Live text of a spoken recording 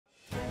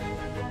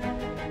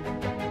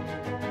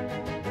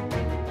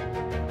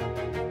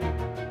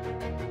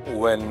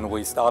When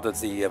we started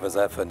the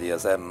EFSF and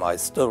ESM, I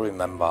still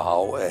remember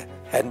how a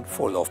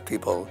handful of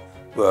people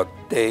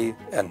worked day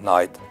and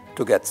night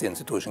to get the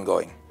institution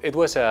going. It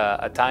was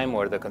a time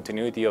where the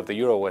continuity of the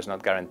euro was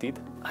not guaranteed.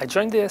 I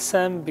joined the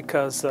ESM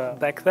because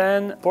back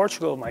then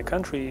Portugal, my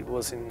country,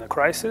 was in a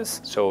crisis.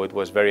 So it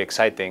was very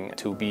exciting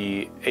to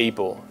be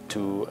able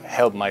to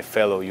help my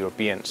fellow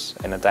Europeans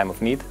in a time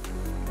of need.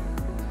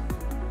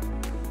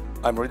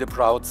 I'm really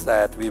proud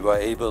that we were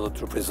able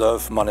to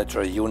preserve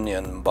monetary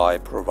union by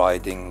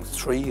providing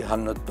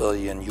 300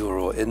 billion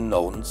euro in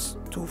loans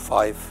to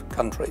 5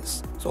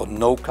 countries. So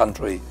no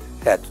country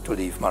had to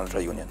leave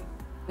monetary union.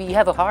 We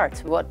have a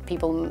heart. What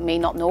people may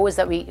not know is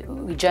that we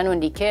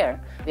genuinely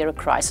care. We are a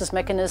crisis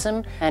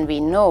mechanism, and we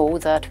know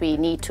that we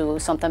need to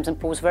sometimes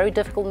impose very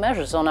difficult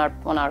measures on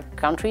our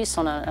countries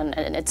and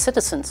its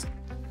citizens.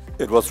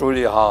 It was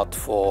really hard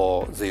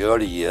for the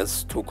early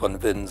years to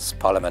convince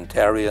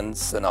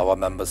parliamentarians in our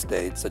member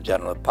states, the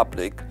general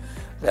public,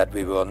 that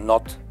we were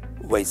not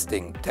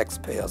wasting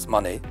taxpayers'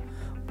 money,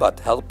 but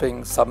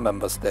helping some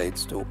member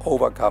states to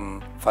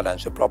overcome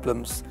financial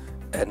problems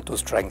and to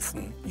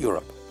strengthen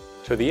Europe.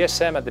 So the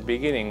ESM at the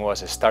beginning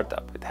was a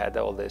startup. It had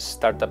all this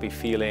startup-y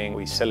feeling.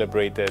 We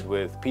celebrated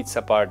with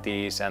pizza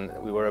parties, and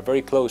we were a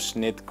very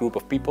close-knit group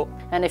of people.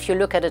 And if you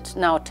look at it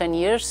now 10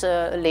 years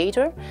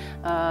later,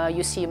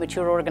 you see a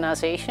mature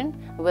organization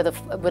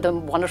with a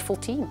wonderful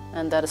team,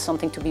 and that is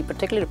something to be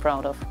particularly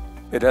proud of.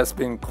 It has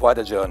been quite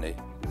a journey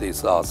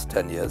these last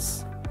 10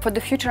 years. For the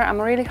future, I'm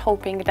really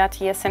hoping that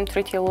the ESM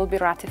Treaty will be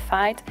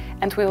ratified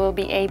and we will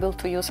be able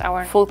to use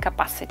our full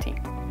capacity.